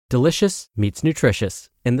Delicious meets nutritious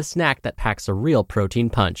in the snack that packs a real protein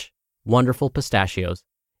punch. Wonderful Pistachios.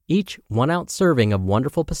 Each 1-ounce serving of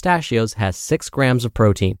Wonderful Pistachios has 6 grams of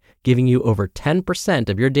protein, giving you over 10%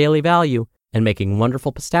 of your daily value and making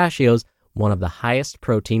Wonderful Pistachios one of the highest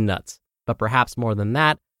protein nuts. But perhaps more than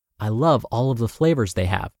that, I love all of the flavors they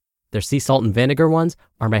have. Their sea salt and vinegar ones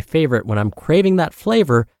are my favorite when I'm craving that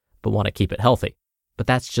flavor but want to keep it healthy. But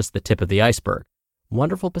that's just the tip of the iceberg.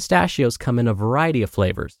 Wonderful Pistachios come in a variety of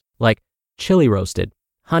flavors, like chili roasted,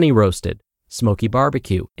 honey roasted, smoky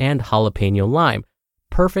barbecue, and jalapeno lime,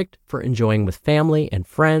 perfect for enjoying with family and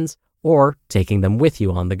friends or taking them with you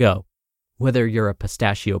on the go. Whether you're a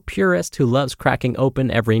pistachio purist who loves cracking open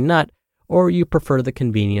every nut, or you prefer the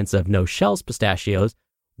convenience of no-shells pistachios,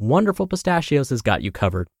 Wonderful Pistachios has got you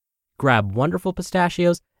covered. Grab Wonderful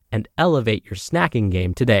Pistachios and elevate your snacking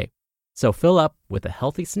game today. So fill up with a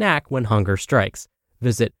healthy snack when hunger strikes.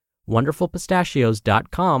 Visit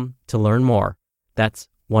wonderfulpistachios.com to learn more. That's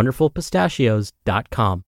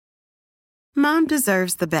wonderfulpistachios.com. Mom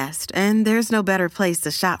deserves the best, and there's no better place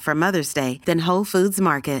to shop for Mother's Day than Whole Foods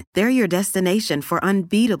Market. They're your destination for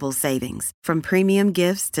unbeatable savings, from premium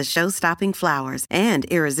gifts to show-stopping flowers and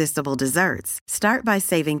irresistible desserts. Start by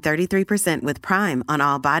saving 33% with Prime on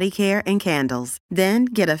all body care and candles. Then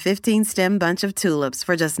get a 15-stem bunch of tulips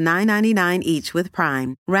for just $9.99 each with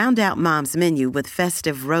Prime. Round out Mom's menu with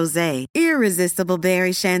festive rosé, irresistible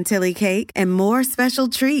berry chantilly cake, and more special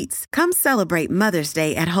treats. Come celebrate Mother's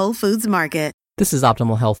Day at Whole Foods Market. This is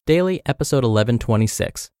Optimal Health Daily, episode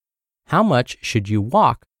 1126. How much should you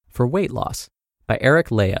walk for weight loss? By Eric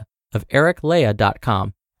Leah of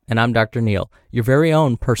ericleah.com. And I'm Dr. Neil, your very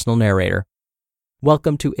own personal narrator.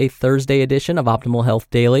 Welcome to a Thursday edition of Optimal Health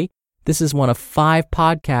Daily. This is one of 5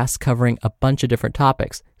 podcasts covering a bunch of different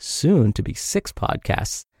topics, soon to be 6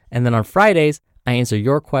 podcasts. And then on Fridays, I answer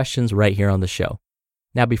your questions right here on the show.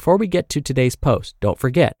 Now, before we get to today's post, don't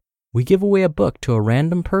forget, we give away a book to a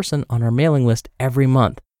random person on our mailing list every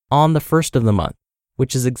month on the first of the month,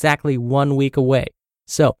 which is exactly 1 week away.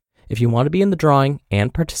 So if you want to be in the drawing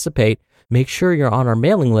and participate, make sure you're on our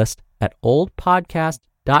mailing list at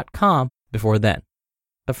oldpodcast.com before then.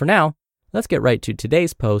 But for now, let's get right to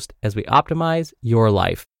today's post as we optimize your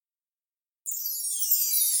life.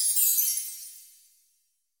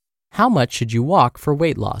 How much should you walk for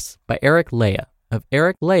weight loss? By Eric Leah of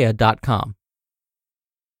ericleah.com.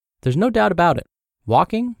 There's no doubt about it.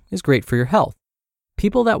 Walking is great for your health.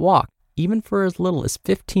 People that walk, even for as little as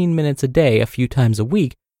 15 minutes a day a few times a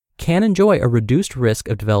week, can enjoy a reduced risk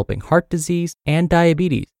of developing heart disease and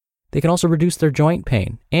diabetes. They can also reduce their joint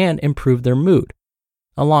pain and improve their mood.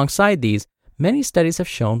 Alongside these, many studies have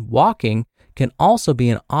shown walking can also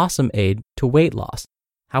be an awesome aid to weight loss.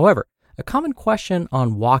 However, a common question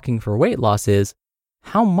on walking for weight loss is,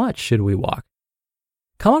 how much should we walk?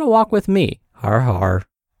 Come on a walk with me, har har,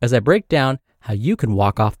 as I break down how you can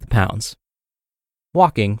walk off the pounds.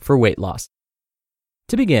 Walking for weight loss.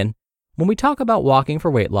 To begin, when we talk about walking for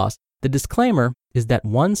weight loss, the disclaimer is that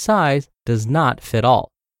one size does not fit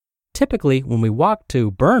all. Typically, when we walk to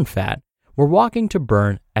burn fat, we're walking to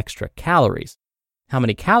burn extra calories. How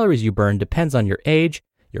many calories you burn depends on your age,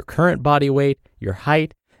 your current body weight, your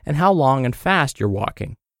height, and how long and fast you're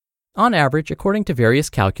walking. On average, according to various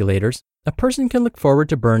calculators, a person can look forward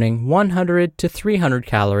to burning 100 to 300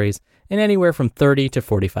 calories in anywhere from 30 to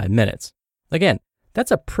 45 minutes. Again,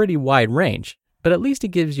 that's a pretty wide range, but at least it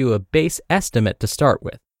gives you a base estimate to start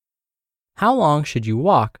with. How long should you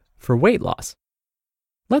walk for weight loss?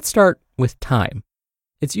 Let's start with time.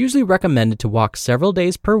 It's usually recommended to walk several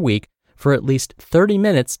days per week for at least 30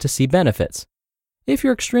 minutes to see benefits. If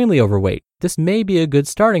you're extremely overweight, this may be a good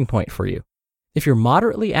starting point for you. If you're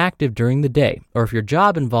moderately active during the day, or if your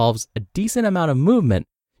job involves a decent amount of movement,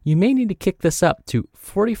 you may need to kick this up to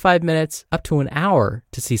 45 minutes up to an hour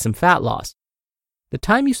to see some fat loss. The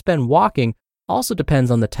time you spend walking also depends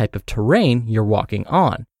on the type of terrain you're walking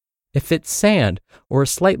on. If it's sand or a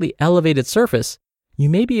slightly elevated surface, you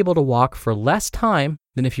may be able to walk for less time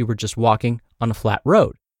than if you were just walking on a flat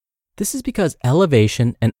road. This is because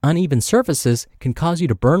elevation and uneven surfaces can cause you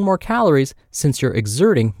to burn more calories since you're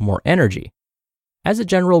exerting more energy. As a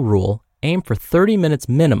general rule, aim for 30 minutes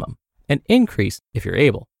minimum and increase if you're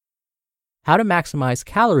able. How to maximize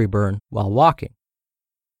calorie burn while walking.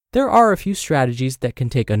 There are a few strategies that can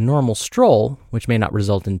take a normal stroll, which may not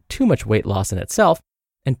result in too much weight loss in itself,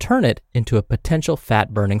 and turn it into a potential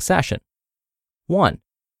fat-burning session. 1.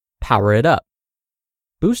 Power it up.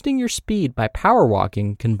 Boosting your speed by power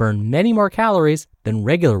walking can burn many more calories than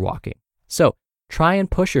regular walking. So, try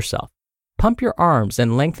and push yourself. Pump your arms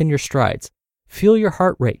and lengthen your strides. Feel your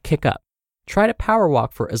heart rate kick up. Try to power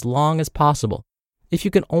walk for as long as possible. If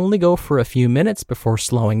you can only go for a few minutes before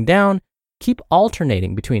slowing down, keep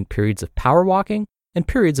alternating between periods of power walking and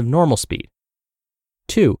periods of normal speed.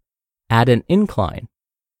 2. Add an incline.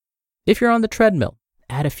 If you're on the treadmill,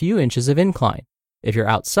 add a few inches of incline. If you're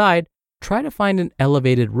outside, try to find an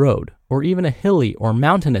elevated road or even a hilly or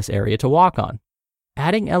mountainous area to walk on.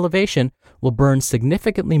 Adding elevation will burn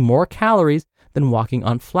significantly more calories than walking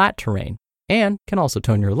on flat terrain and can also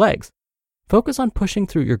tone your legs. Focus on pushing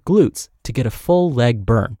through your glutes to get a full leg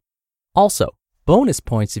burn. Also, bonus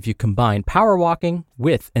points if you combine power walking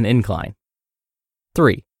with an incline.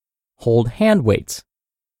 3. Hold hand weights.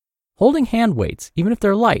 Holding hand weights, even if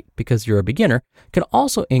they're light because you're a beginner, can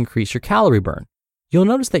also increase your calorie burn. You'll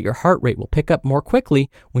notice that your heart rate will pick up more quickly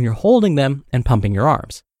when you're holding them and pumping your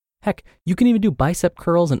arms. Heck, you can even do bicep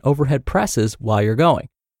curls and overhead presses while you're going.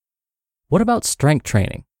 What about strength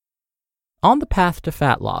training? On the path to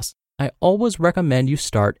fat loss, I always recommend you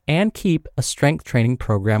start and keep a strength training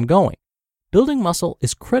program going. Building muscle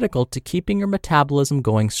is critical to keeping your metabolism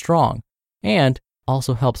going strong and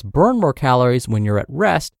also helps burn more calories when you're at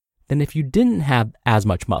rest than if you didn't have as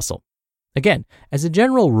much muscle. Again, as a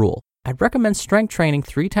general rule, I'd recommend strength training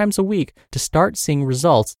 3 times a week to start seeing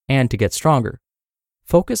results and to get stronger.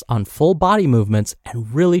 Focus on full body movements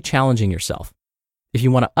and really challenging yourself. If you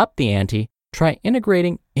want to up the ante, try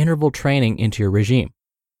integrating interval training into your regime.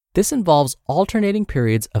 This involves alternating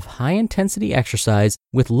periods of high-intensity exercise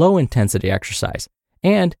with low-intensity exercise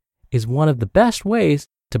and is one of the best ways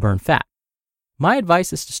to burn fat. My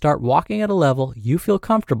advice is to start walking at a level you feel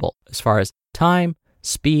comfortable as far as time,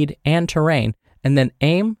 speed, and terrain, and then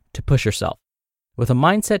aim to push yourself. With a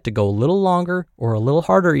mindset to go a little longer or a little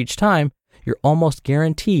harder each time, you're almost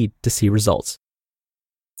guaranteed to see results.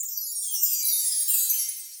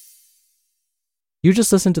 You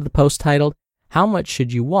just listened to the post titled, How Much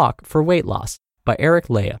Should You Walk for Weight Loss by Eric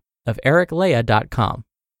Lea of ericlea.com.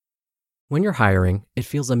 When you're hiring, it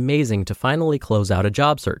feels amazing to finally close out a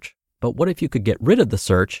job search. But what if you could get rid of the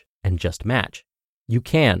search and just match? You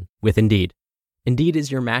can with Indeed. Indeed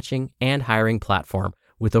is your matching and hiring platform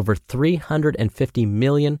with over 350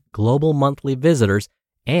 million global monthly visitors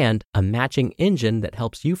and a matching engine that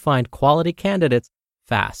helps you find quality candidates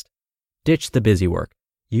fast. Ditch the busy work.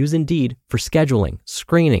 Use Indeed for scheduling,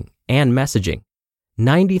 screening, and messaging.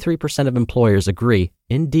 93% of employers agree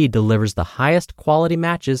Indeed delivers the highest quality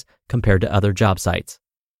matches compared to other job sites.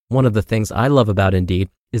 One of the things I love about Indeed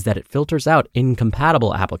is that it filters out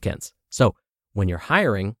incompatible applicants. So when you're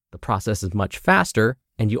hiring, the process is much faster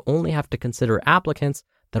and you only have to consider applicants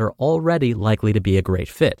that are already likely to be a great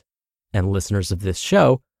fit. And listeners of this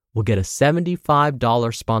show will get a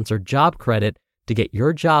 $75 sponsored job credit to get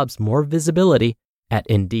your jobs more visibility at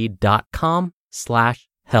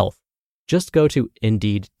Indeed.com/health. Just go to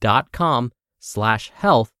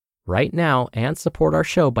Indeed.com/health right now and support our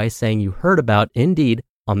show by saying you heard about Indeed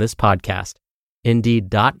on this podcast.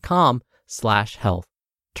 Indeed.com/health.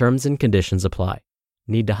 Terms and conditions apply.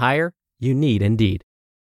 Need to hire? You need Indeed.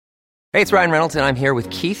 Hey, it's Ryan Reynolds, and I'm here with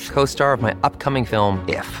Keith, co-star of my upcoming film,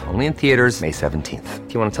 If, only in theaters May 17th.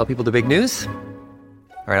 Do you want to tell people the big news?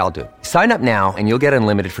 All right, I'll do it. Sign up now and you'll get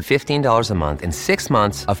unlimited for $15 a month and 6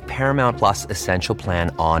 months of Paramount Plus Essential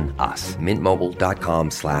Plan on us.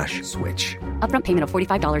 MintMobile.com/switch. Upfront payment of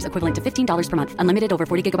 $45 equivalent to $15 per month. Unlimited over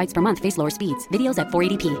 40 gigabytes per month. Face lower speeds. Videos at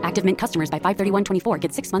 480p. Active Mint customers by 531.24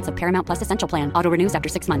 get 6 months of Paramount Plus Essential Plan. Auto renews after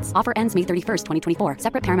 6 months. Offer ends May 31st, 2024.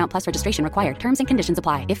 Separate Paramount Plus registration required. Terms and conditions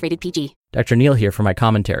apply if rated PG. Dr. Neal here for my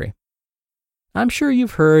commentary. I'm sure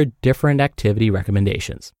you've heard different activity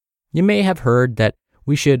recommendations. You may have heard that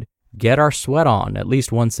we should get our sweat on at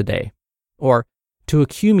least once a day, or to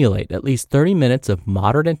accumulate at least 30 minutes of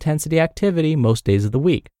moderate intensity activity most days of the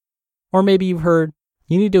week. Or maybe you've heard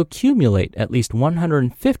you need to accumulate at least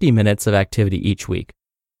 150 minutes of activity each week,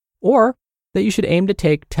 or that you should aim to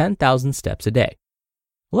take 10,000 steps a day.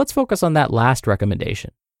 Well, let's focus on that last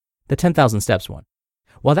recommendation, the 10,000 steps one.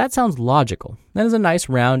 While that sounds logical and is a nice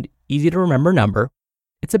round, easy to remember number,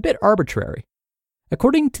 it's a bit arbitrary.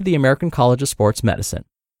 According to the American College of Sports Medicine,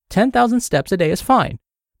 10,000 steps a day is fine,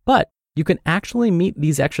 but you can actually meet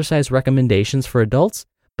these exercise recommendations for adults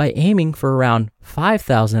by aiming for around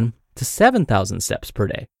 5,000 to 7,000 steps per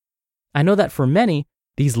day. I know that for many,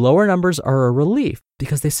 these lower numbers are a relief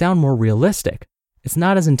because they sound more realistic. It's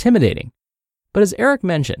not as intimidating. But as Eric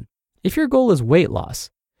mentioned, if your goal is weight loss,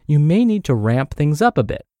 you may need to ramp things up a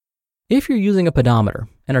bit. If you're using a pedometer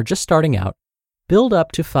and are just starting out, build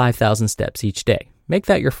up to 5,000 steps each day. Make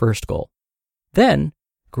that your first goal. Then,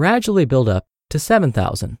 gradually build up to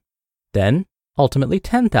 7,000. Then, ultimately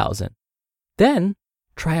 10,000. Then,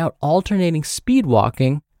 try out alternating speed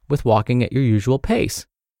walking with walking at your usual pace.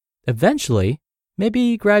 Eventually,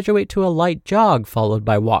 Maybe graduate to a light jog followed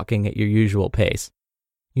by walking at your usual pace.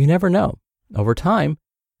 You never know. Over time,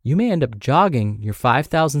 you may end up jogging your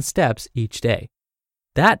 5,000 steps each day.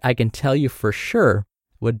 That, I can tell you for sure,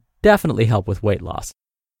 would definitely help with weight loss.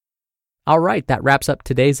 All right, that wraps up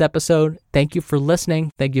today's episode. Thank you for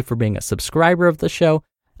listening. Thank you for being a subscriber of the show.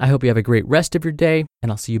 I hope you have a great rest of your day,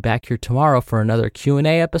 and I'll see you back here tomorrow for another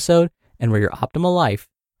Q&A episode and where your optimal life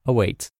awaits.